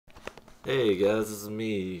Hey guys, this is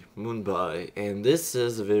me, Moonpie, and this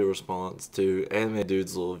is a video response to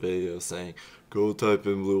Animedude's little video saying, go type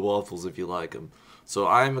in blue waffles if you like them. So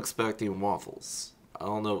I'm expecting waffles. I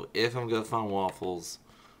don't know if I'm gonna find waffles,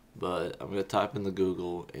 but I'm gonna type in the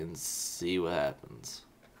Google and see what happens.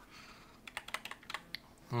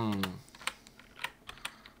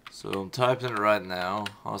 So I'm typing it right now.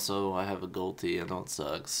 Also, I have a gold tea, I know it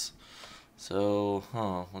sucks. So,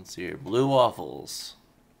 let's see here. Blue waffles.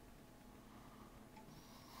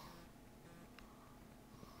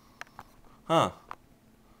 Huh.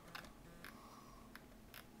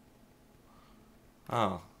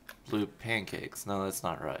 Oh, blue pancakes. No, that's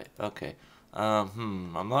not right. Okay.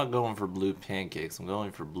 I'm not going for blue pancakes. I'm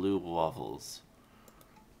going for blue waffles.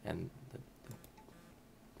 And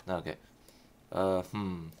okay. Uh,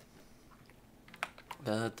 hmm.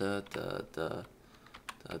 Da da da da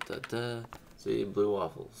da da da. See, blue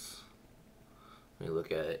waffles. Let me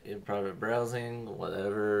look at it in private browsing.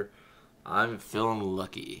 Whatever. I'm feeling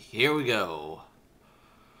lucky. Here we go.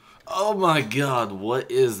 Oh my God!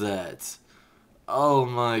 What is that? Oh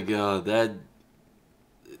my God! That.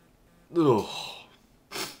 Ugh.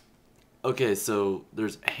 Okay, so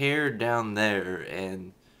there's hair down there,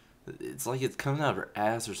 and it's like it's coming out of her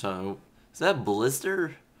ass or something. Is that blister?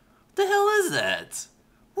 What the hell is that?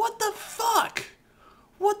 What the fuck?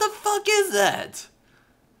 What the fuck is that?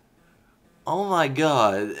 Oh my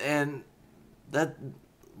god, and that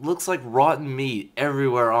looks like rotten meat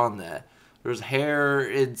everywhere on that. There's hair,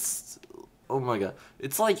 it's... Oh my god.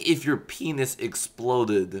 It's like if your penis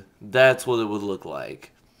exploded, that's what it would look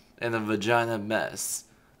like. And a vagina mess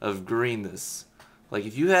of greenness. Like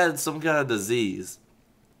if you had some kind of disease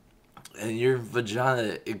and your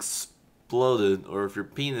vagina exploded, or if your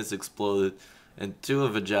penis exploded into a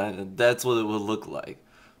vagina, that's what it would look like.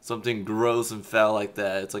 Something gross and foul like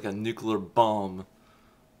that. It's like a nuclear bomb.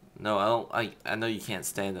 No, I don't. I know you can't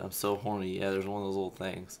stand it. I'm so horny. Yeah, there's one of those little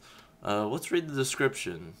things. Let's read the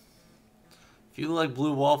description. If you like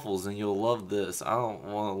blue waffles, then you'll love this. I don't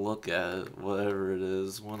want to look at it, whatever it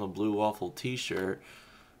is. Want a blue waffle T-shirt?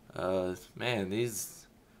 Man, these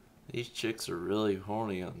chicks are really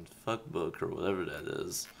horny on Fuckbook or whatever that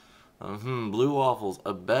is. Blue waffles,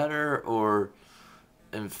 a batter or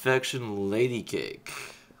infection lady cake.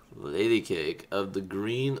 Lady cake of the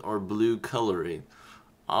green or blue coloring,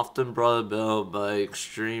 often brought about by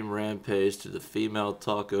extreme rampage to the female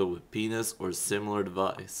taco with penis or similar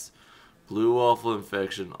device. Blue waffle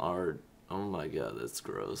infection are, oh my god, that's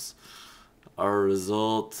gross, are a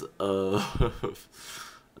result of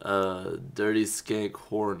dirty skank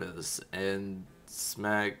horniness and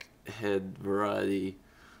smack head variety,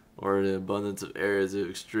 or an abundance of areas of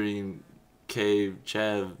extreme cave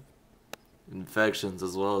chav infections,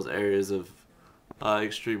 as well as areas of high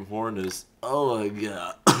extreme horniness. Oh my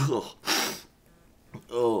god.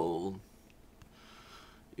 Oh.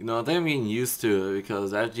 You know, I think I'm getting used to it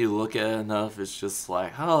because after you look at it enough, it's just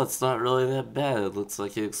like, oh, it's not really that bad. It looks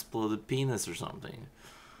like it exploded penis or something.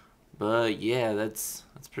 But yeah, that's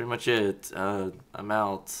pretty much it. I'm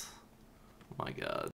out. Oh my god.